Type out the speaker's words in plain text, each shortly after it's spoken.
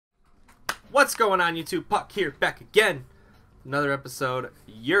What's going on, YouTube? Puck here, back again. Another episode.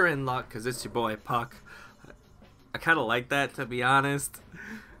 You're in luck, because it's your boy, Puck. I kind of like that, to be honest.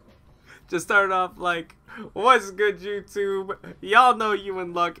 Just start off like, what's good, YouTube? Y'all know you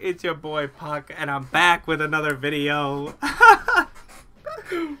in luck. It's your boy, Puck, and I'm back with another video.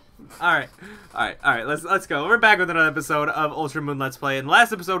 Alright, let's go. We're back with another episode of Ultra Moon Let's Play. In the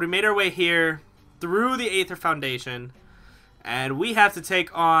last episode, we made our way here through the Aether Foundation, and we have to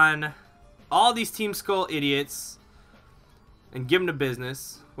take on all these Team Skull idiots and give them the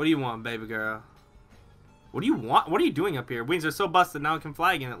business. What do you want, baby girl? What do you want? What are you doing up here? Wings are so busted, now it can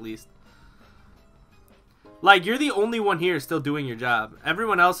fly again at least. Like, you're the only one here still doing your job.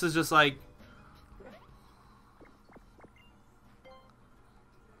 Everyone else is just like...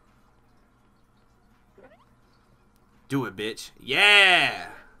 Do it, bitch. Yeah!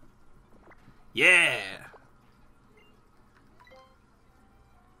 Yeah!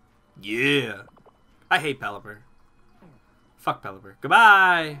 Yeah! I hate Pelipper. Fuck Pelipper.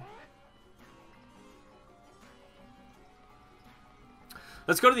 Goodbye!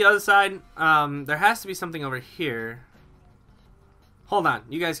 Let's go to the other side. There has to be something over here. Hold on.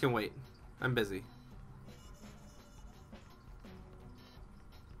 You guys can wait. I'm busy.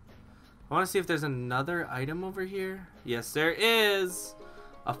 I want to see if there's another item over here. Yes, there is.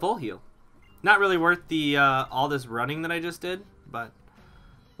 A full heal. Not really worth the all this running that I just did, but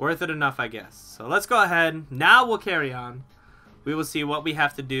worth it enough, I guess. So let's go ahead. Now we'll carry on. We will see what we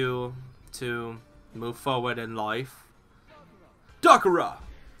have to do to move forward in life. Dakara!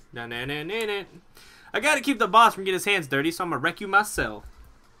 I gotta keep the boss from getting his hands dirty, so I'm gonna wreck you myself.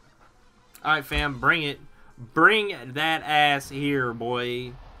 Alright, fam, bring it. Bring that ass here,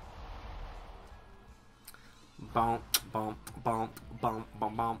 boy. Bump, bump, bump, bump,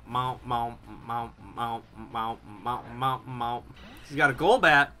 bump, bump, mount, mount, mount, mount, mount, mount, mount, mount. He's got a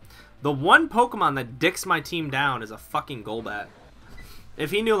Golbat. The one Pokemon that dicks my team down is a fucking Golbat.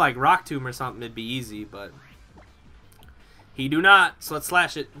 If he knew like Rock Tomb or something, it'd be easy, but he do not. So let's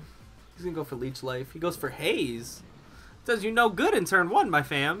slash it. He's gonna go for Leech Life. He goes for Haze. Does you no good in turn one, my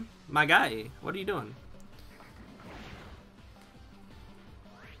fam. My guy. What are you doing?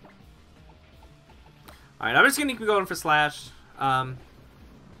 Alright, I'm just gonna keep going for Slash.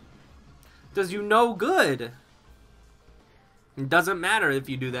 Does you no good. It doesn't matter if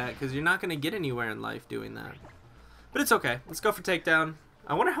you do that, because you're not gonna get anywhere in life doing that. But it's okay. Let's go for Takedown.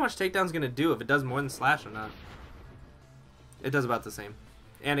 I wonder how much Takedown's gonna do, if it does more than Slash or not. It does about the same.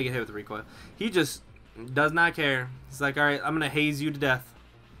 And I get hit with the recoil. He just does not care. He's like, alright, I'm gonna haze you to death.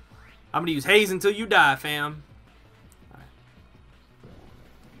 I'm gonna use haze until you die, fam. Right.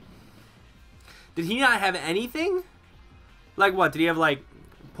 Did he not have anything? Like what? Did he have like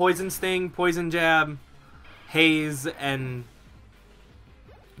Poison Sting, Poison Jab, Haze, and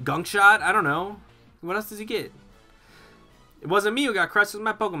Gunk Shot? I don't know. What else does he get? It wasn't me who got crushed with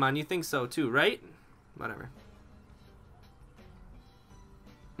my Pokemon. You think so too, right? Whatever.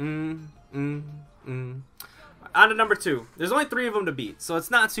 On to number 2. There's only 3 of them to beat, so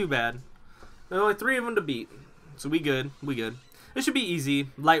it's not too bad. There's only 3 of them to beat, so we good. We good. It should be easy,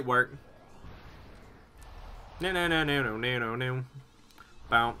 light work. No.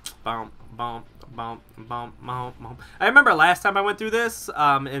 Bump, bump, bump, bump, bump, bump. I remember last time I went through this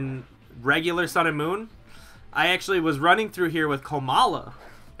in regular Sun and Moon. I actually was running through here with Komala,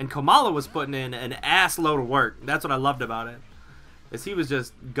 and Komala was putting in an ass load of work. That's what I loved about it. Is he was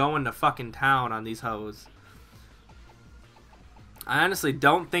just going to fucking town on these hoes. I honestly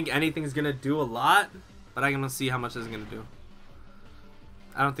don't think anything's gonna do a lot, but I'm gonna see how much this is gonna do.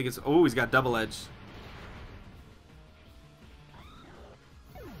 I don't think it's... Oh, he's got double edge.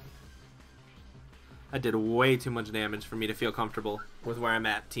 I did way too much damage for me to feel comfortable with where I'm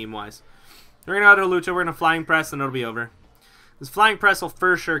at team-wise. We're gonna go to Lucha, we're gonna Flying Press, and it'll be over. This Flying Press will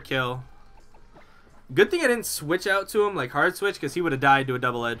for sure kill. Good thing I didn't switch out to him, like hard switch, because he would have died to a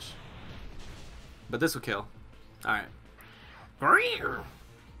double edge. But this will kill. Alright.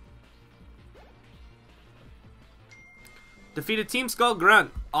 Defeated Team Skull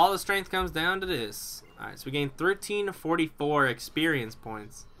Grunt. All the strength comes down to this. Alright, so we gained 1344 experience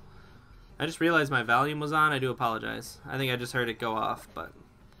points. I just realized my volume was on. I do apologize. I think I just heard it go off, but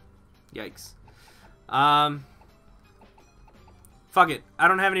yikes. Fuck it. I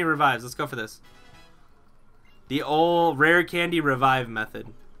don't have any revives. Let's go for this. The old rare candy revive method.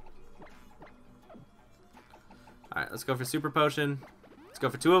 Alright, let's go for Super Potion. Let's go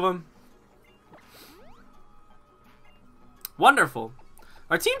for 2 of them. Wonderful.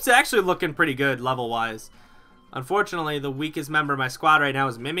 Our team's actually looking pretty good level-wise. Unfortunately, the weakest member of my squad right now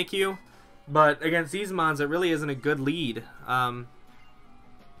is Mimikyu. But against these mons, it really isn't a good lead.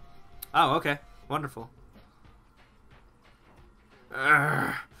 Oh, okay. Wonderful.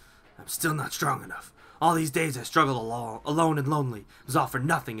 I'm still not strong enough. All these days I struggled alone and lonely. It was all for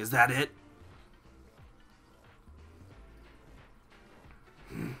nothing, is that it?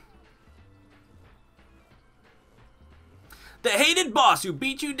 The hated boss who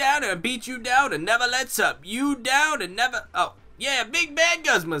beat you down and never lets up. You down and never... Oh, yeah, Big Bad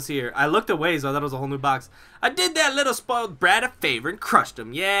Guzma's here. I looked away, so I thought it was a whole new box. I did that little spoiled brat a favor and crushed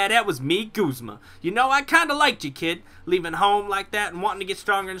him. Yeah, that was me, Guzma. You know, I kinda liked you, kid. Leaving home like that and wanting to get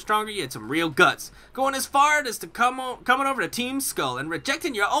stronger and stronger, you had some real guts. Going as far as to coming over to Team Skull and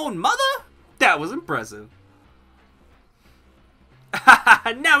rejecting your own mother? That was impressive.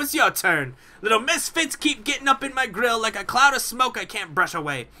 Now it's your turn. Little misfits keep getting up in my grill like a cloud of smoke I can't brush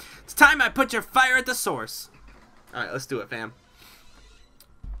away. It's time I put your fire at the source. Alright, let's do it, fam.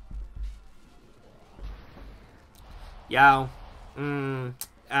 Yow.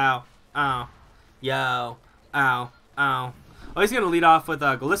 Ow. Ow. Yo. Ow. Ow. Oh, he's gonna lead off with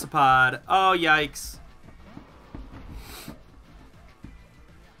a Golisopod. Oh, yikes.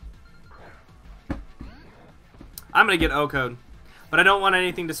 I'm gonna get O-code. But I don't want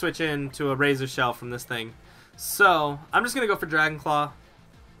anything to switch into a Razor Shell from this thing. So, I'm just going to go for Dragon Claw.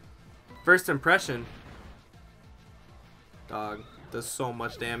 First impression. Dog. Does so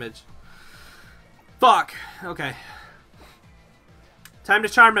much damage. Fuck. Okay. Time to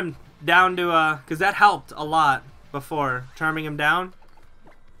charm him down to, because that helped a lot before. Charming him down.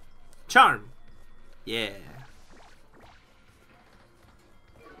 Charm. Yeah.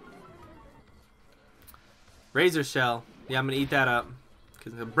 Razor Shell. Yeah, I'm going to eat that up.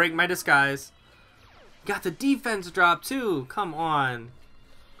 Because it'll break my disguise. Got the defense drop, too. Come on.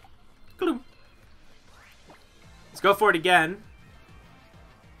 Let's go for it again.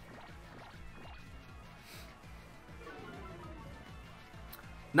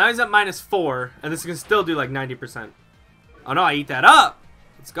 Now he's at -4. And this can still do like 90%. Oh, no, I eat that up.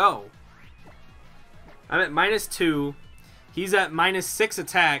 Let's go. I'm at -2. He's at -6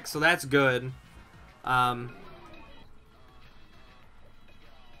 attack, so that's good.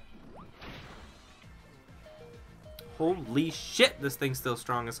 Holy shit, this thing's still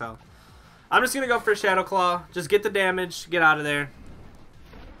strong as hell. I'm just gonna go for Shadow Claw. Just get the damage, get out of there.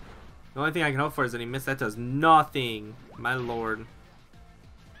 The only thing I can hope for is that he missed. That does nothing. My lord.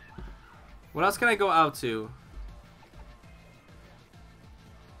 What else can I go out to?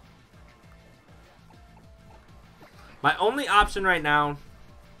 My only option right now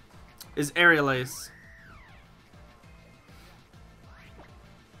is Aerial Ace.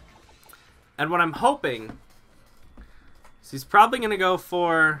 And what I'm hoping... he's probably going to go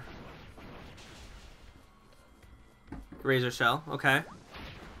for Razor Shell. Okay.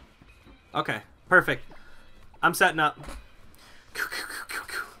 Okay. Perfect. I'm setting up.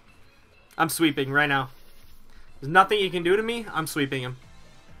 I'm sweeping right now. There's nothing you can do to me. I'm sweeping him.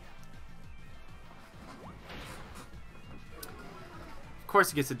 Of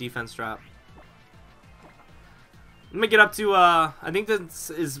course he gets a defense drop. Let me get up to, I think this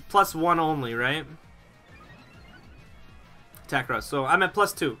is +1 only, right? Attack Rush. So I'm at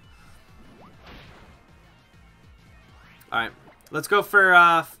 +2. Alright. Let's go for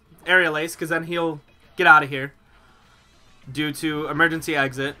Aerial Ace, because then he'll get out of here. Due to emergency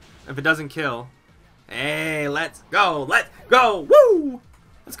exit. If it doesn't kill. Hey, let's go. Let's go. Woo!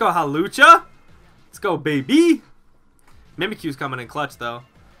 Let's go, Halucha. Let's go, baby. Mimikyu's coming in clutch, though.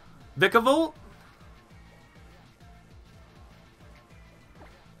 Vikavolt.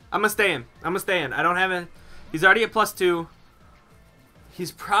 I'm gonna stay in. I'm gonna stay in. I don't have it. He's already at +2.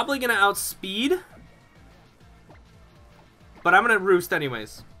 He's probably gonna outspeed. But I'm gonna roost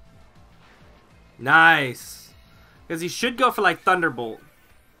anyways. Nice. Because he should go for like Thunderbolt.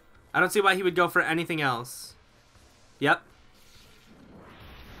 I don't see why he would go for anything else. Yep.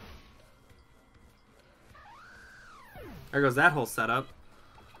 There goes that whole setup.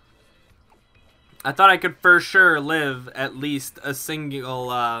 I thought I could for sure live at least a single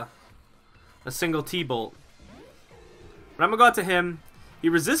T-Bolt. But I'm gonna go out to him. He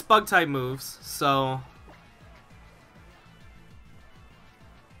resists bug type moves, so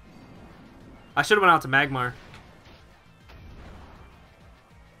I should have went out to Magmar.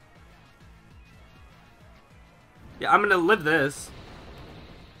 Yeah, I'm gonna live this.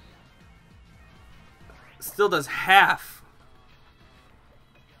 Still does half.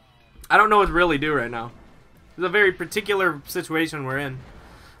 I don't know what to really do right now. It's a very particular situation we're in.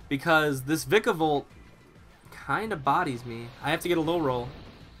 Because this Vikavolt kind of bodies me. I have to get a low roll.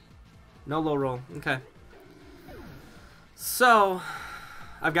 No low roll. Okay. So,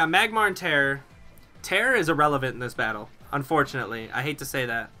 I've got Magmar and Terror. Terror is irrelevant in this battle. Unfortunately. I hate to say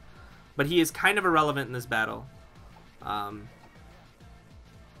that. but he is kind of irrelevant in this battle. I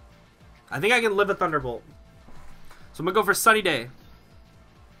think I can live a Thunderbolt. So I'm going to go for Sunny Day.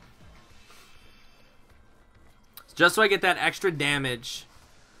 Just so I get that extra damage.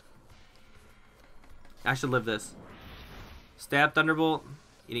 I should live this. Stab, Thunderbolt,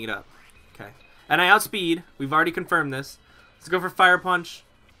 eating it up. Okay. And I outspeed. We've already confirmed this. Let's go for Fire Punch.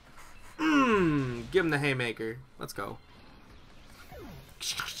 Give him the Haymaker. Let's go.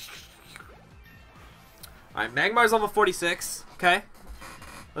 Alright, Magmar's level 46. Okay.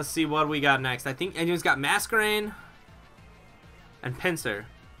 Let's see what we got next. I think anyone's got Masquerain and Pinsir.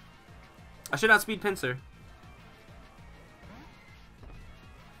 I should outspeed Pinsir.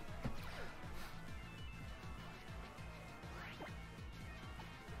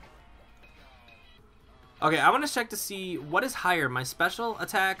 Okay, I want to check to see what is higher, my special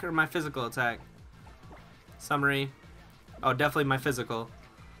attack or my physical attack. Summary. Oh, definitely my physical.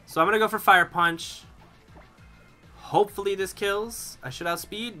 So I'm going to go for Fire Punch. Hopefully this kills. I should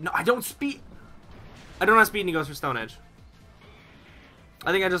outspeed. No, I don't speed. I don't outspeed and he goes for Stone Edge.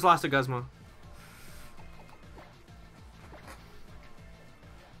 I think I just lost a Guzma.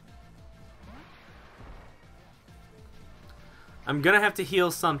 I'm gonna have to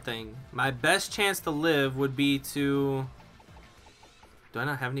heal something. My best chance to live would be to... Do I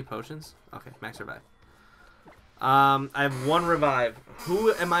not have any potions? Okay, max revive. I have 1 revive.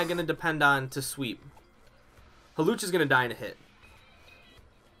 Who am I gonna depend on to sweep? Halucha's gonna die in a hit.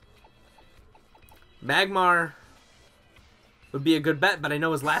 Magmar would be a good bet, but I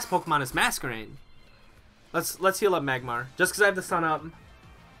know his last Pokemon is Masquerain. Let's heal up Magmar. Just because I have the sun up.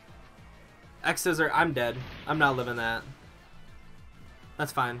 X-Scissor, I'm dead. I'm not living that.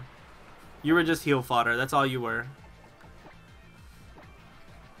 That's fine. You were just heal fodder. That's all you were.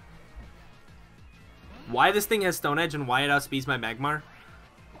 Why this thing has Stone Edge and why it outspeeds my Magmar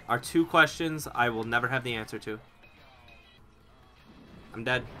are 2 questions I will never have the answer to. I'm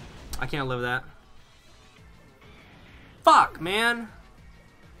dead. I can't live that. Fuck, man.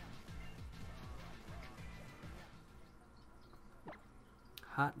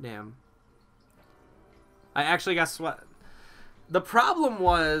 Hot damn. I actually got sweat. The problem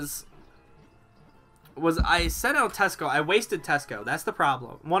was I sent out Tesco. I wasted Tesco. That's the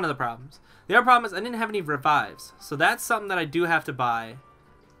problem. One of the problems. The other problem is I didn't have any revives. So that's something that I do have to buy.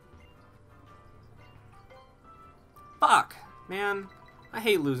 Fuck, man. I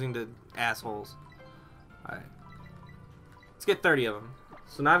hate losing to assholes. Alright. Let's get 30 of them.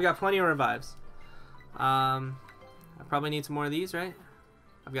 So now I've got plenty of revives. I probably need some more of these, right?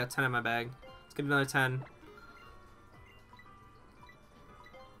 I've got 10 in my bag. Let's get another 10.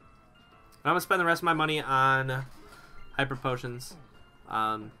 I'm going to spend the rest of my money on Hyper Potions.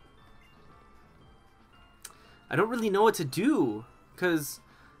 I don't really know what to do, because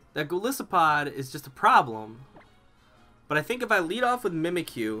that Golisopod is just a problem. But I think if I lead off with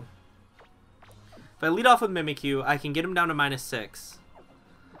Mimikyu, I can get him down to -6.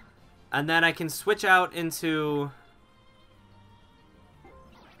 And then I can switch out into...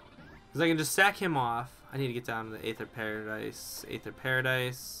 Because I can just sack him off. I need to get down to the Aether Paradise.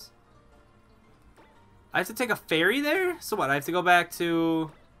 I have to take a ferry there? So what, I have to go back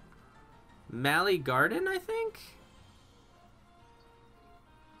to Mally Garden, I think?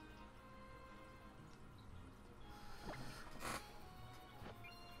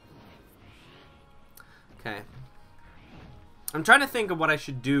 Okay. I'm trying to think of what I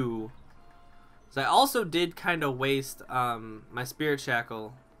should do. So I also did kind of waste my Spirit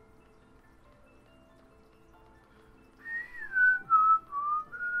Shackle.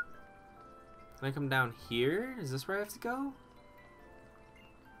 Can I come down here? Is this where I have to go?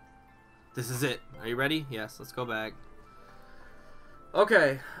 This is it. Are you ready? Yes, let's go back.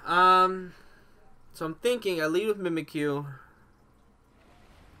 Okay. So I'm thinking I lead with Mimikyu.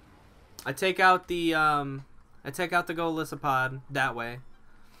 I take out the Golisopod that way.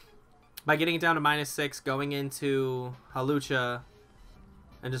 By getting it down to -6, going into Hawlucha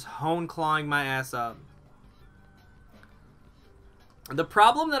and just hone clawing my ass up. The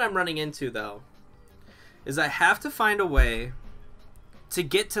problem that I'm running into though is I have to find a way to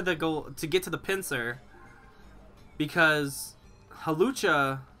get to the Pinsir, because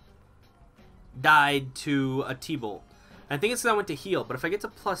Hawlucha died to a T-Bolt. I think it's because I went to heal, but if I get to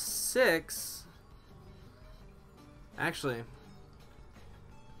 +6, actually,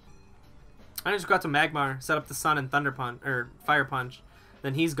 I just got to Magmar, set up the Sun and Thunder Punch or Fire Punch,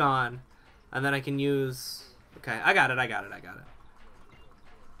 then he's gone, and then I can use. Okay, I got it.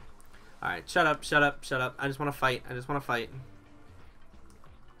 Alright, shut up. I just want to fight.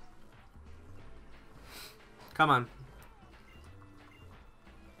 Come on.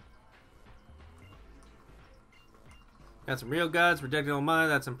 Got some real guts, ridiculous money.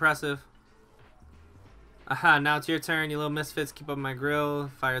 That's impressive. Aha, now it's your turn, you little misfits. Keep up my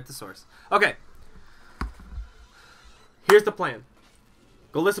grill. Fire at the source. Okay. Here's the plan.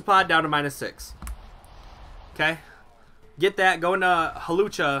 Golisopod down to -6. Okay. Get that. Go into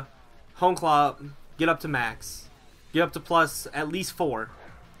Halucha. Home Claw. Get up to max. Get up to plus at least 4.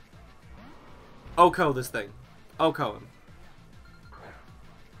 Oko this thing. Oko him.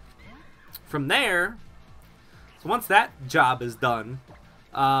 From there, so once that job is done,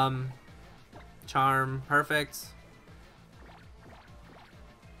 charm, perfect.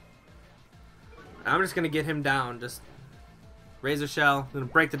 I'm just gonna get him down. Just Razor Shell. I'm gonna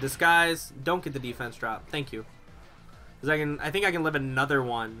break the disguise. Don't get the defense drop. Thank you. Because I think I can live another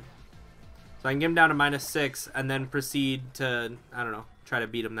one. So I can get him down to -6 and then proceed to, I don't know, try to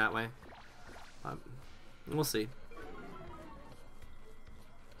beat him that way. We'll see.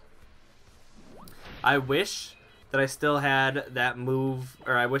 I wish that I still had that move,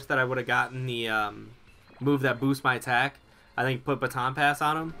 or I wish that I would have gotten the move that boosts my attack. I think put Baton Pass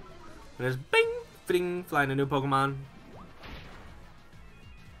on him. And there's bing, fling, flying a new Pokemon.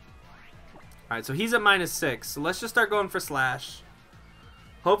 Alright, so he's at -6. So let's just start going for Slash.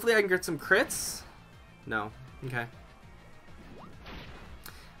 Hopefully I can get some crits. No. Okay.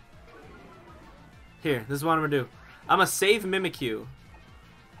 Here, this is what I'm going to do. I'm going to save Mimikyu.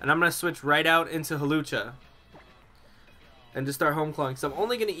 And I'm going to switch right out into Halucha. And just start home clawing. So I'm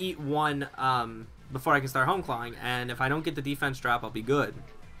only going to eat one before I can start home clawing. And if I don't get the defense drop, I'll be good.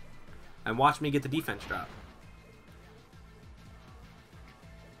 And watch me get the defense drop.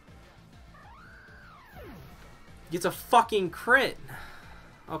 Gets a fucking crit.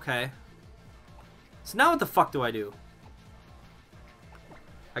 Okay. So now what the fuck do I do?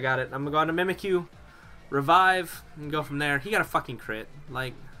 I got it. I'm going to go on to Mimikyu. Revive. And go from there. He got a fucking crit.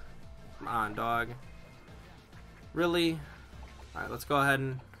 Like, come on, dog. Really? Alright, let's go ahead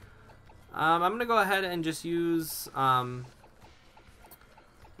and... I'm going to go ahead and just use... I'm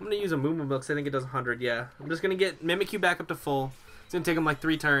going to use a Moo Moo Milk because I think it does 100, yeah. I'm just going to get Mimikyu back up to full. It's going to take him like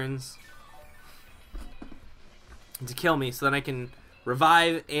 3 turns to kill me, so then I can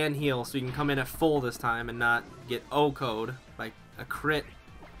revive and heal, so he can come in at full this time and not get O-code, like a crit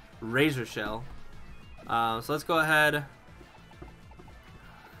Razor Shell. So let's go ahead.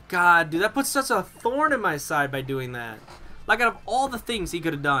 God, dude, that puts such a thorn in my side by doing that. Like, out of all the things he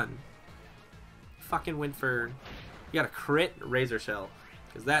could have done, fucking went for... You got a crit Razor Shell,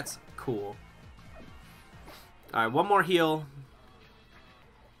 because that's cool. Alright, one more heal.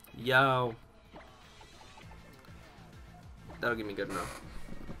 Yo. That'll get me good enough.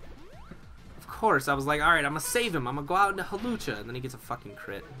 Of course, I was like, alright, I'm gonna save him. I'm gonna go out into Halucha. And then he gets a fucking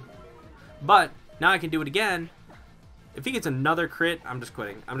crit. But, now I can do it again. If he gets another crit, I'm just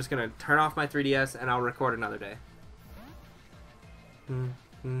quitting. I'm just gonna turn off my 3DS and I'll record another day.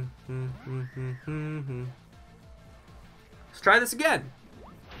 Let's try this again.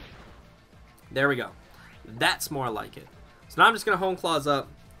 There we go. That's more like it. So now I'm just gonna Home Claws up,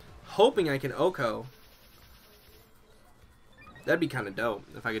 hoping I can Oko. That'd be kind of dope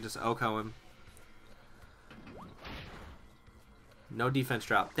if I could just Oko him. No defense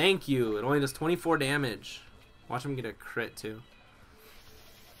drop. Thank you. It only does 24 damage. Watch him get a crit, too.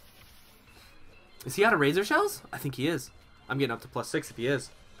 Is he out of Razor Shells? I think he is. I'm getting up to +6 if he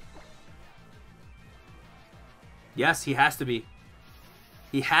is. Yes, he has to be.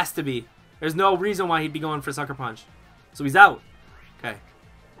 He has to be. There's no reason why he'd be going for Sucker Punch. So he's out. Okay.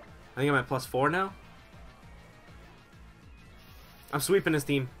 I think I'm at +4 now. I'm sweeping his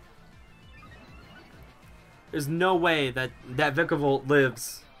team. There's no way that Vikavolt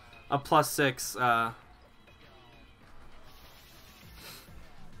lives a +6.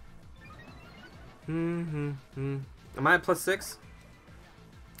 Am I at +6?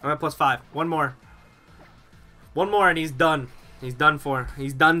 I'm at +5. One more. One more and he's done. He's done for.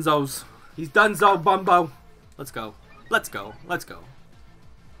 He's donezo. He's donezo, Bumbo. Let's go. Let's go. Let's go.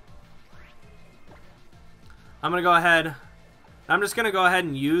 I'm going to go ahead. I'm just going to go ahead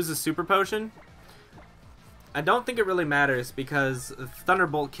and use a Super Potion. I don't think it really matters because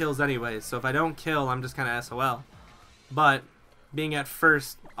Thunderbolt kills anyways. So if I don't kill, I'm just kind of SOL. But being at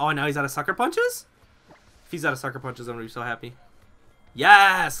first... Oh, now he's out of Sucker Punches? If he's out of Sucker Punches, I'm going to be so happy.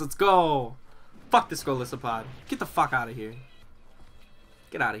 Yes! Let's go! Fuck this Golisopod. Get the fuck out of here.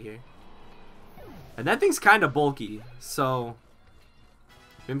 Get out of here. And that thing's kind of bulky. So...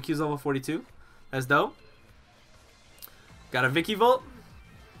 Mimikyu's level 42. That's dope. Got a Vikavolt.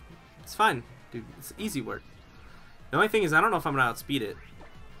 It's fine. Dude, it's easy work. The only thing is, I don't know if I'm going to outspeed it.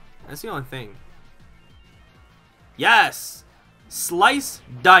 That's the only thing. Yes! Slice,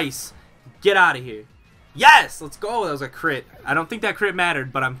 dice. Get out of here. Yes! Let's go. That was a crit. I don't think that crit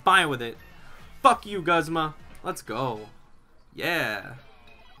mattered, but I'm fine with it. Fuck you, Guzma. Let's go. Yeah.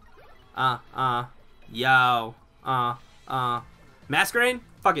 Yo. Masquerade?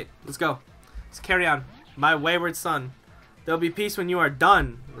 Fuck it. Let's go. Let's carry on. My wayward son. There'll be peace when you are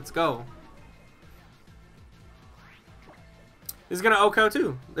done. Let's go. This is gonna OHKO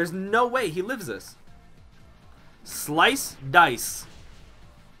too. There's no way he lives this. Slice, dice.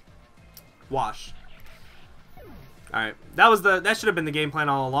 Wash. Alright. That should have been the game plan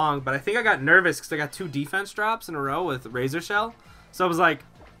all along, but I think I got nervous because I got 2 defense drops in a row with Razor Shell. So I was like,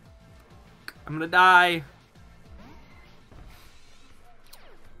 I'm gonna die.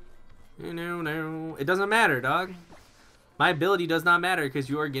 No. It doesn't matter, dog. My ability does not matter because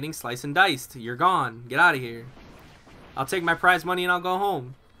you are getting sliced and diced. You're gone. Get out of here. I'll take my prize money and I'll go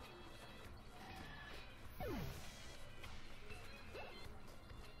home.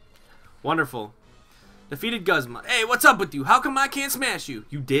 Wonderful. Defeated Guzma. Hey, what's up with you? How come I can't smash you?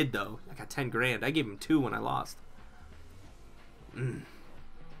 You did, though. I got 10 grand. I gave him 2 when I lost.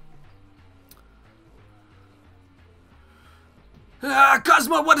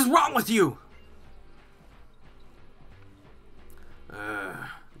 Guzma, what is wrong with you?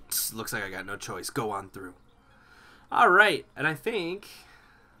 Looks like I got no choice. Go on through. Alright, and I think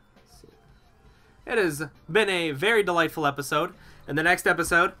it has been a very delightful episode. In the next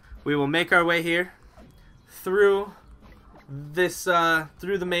episode, we will make our way here through this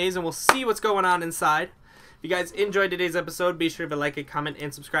through the maze, and we'll see what's going on inside. If you guys enjoyed today's episode, be sure to like it, comment,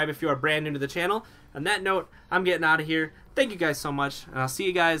 and subscribe if you are brand new to the channel. On that note, I'm getting out of here. Thank you guys so much, and I'll see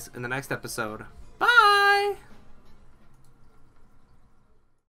you guys in the next episode.